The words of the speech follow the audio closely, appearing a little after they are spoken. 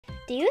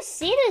Do you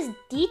see this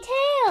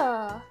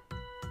detail?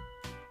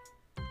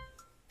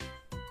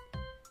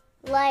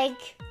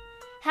 Like,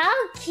 how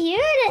cute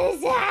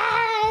is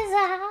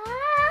that?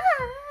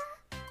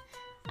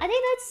 I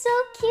think that's so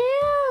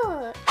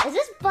cute. Is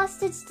this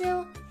busted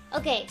still?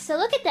 Okay, so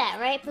look at that,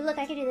 right? But look,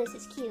 I can do this.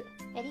 It's cute.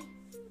 Ready?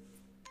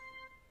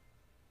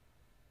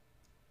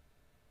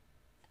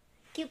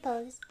 Cute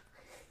pose.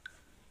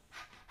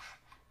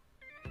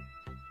 Oh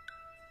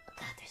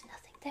god, there's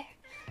nothing there.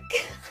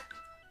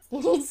 You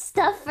need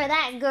stuff for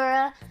that,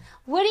 Gura.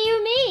 What do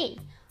you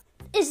mean?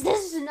 Is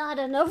this not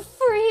enough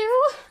for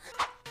you?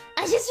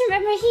 I just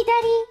remember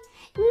Hidari,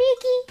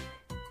 Miki,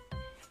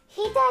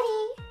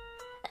 Hidari.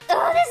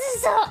 Oh, this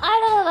is so...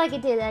 I don't know if I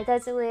can do that.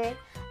 That's weird.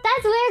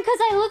 That's weird because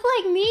I look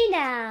like me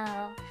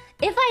now.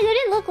 If I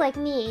didn't look like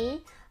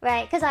me,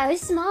 right? Because I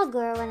was small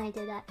Gura when I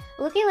did that.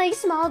 Looking like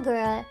small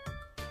Gura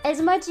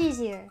is much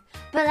easier.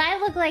 But I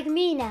look like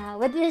me now.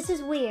 But this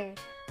is weird.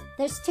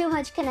 There's too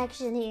much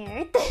connection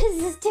here.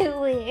 This is too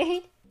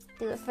weird.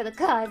 Do it for the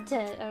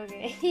content,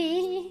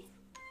 okay?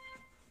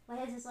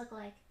 What does this look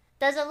like?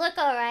 Does it look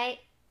alright?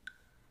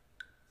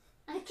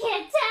 I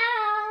can't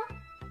tell!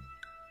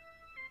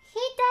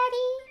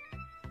 Hidari!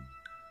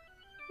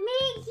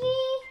 Miki!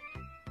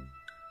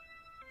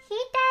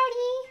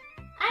 Hidari!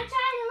 I'm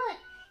trying to look!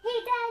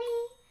 Hidari!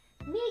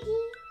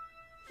 Miki!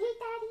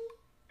 Hidari!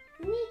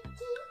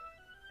 Miki!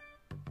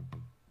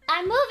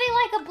 I'm moving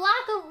like a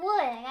block of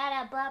wood! I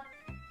gotta blop,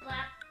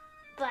 blop,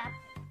 blop,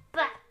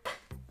 blop.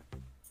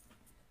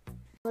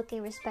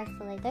 Looking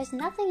respectfully. There's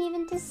nothing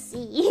even to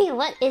see.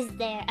 What is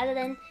there other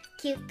than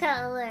cute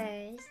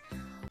colors?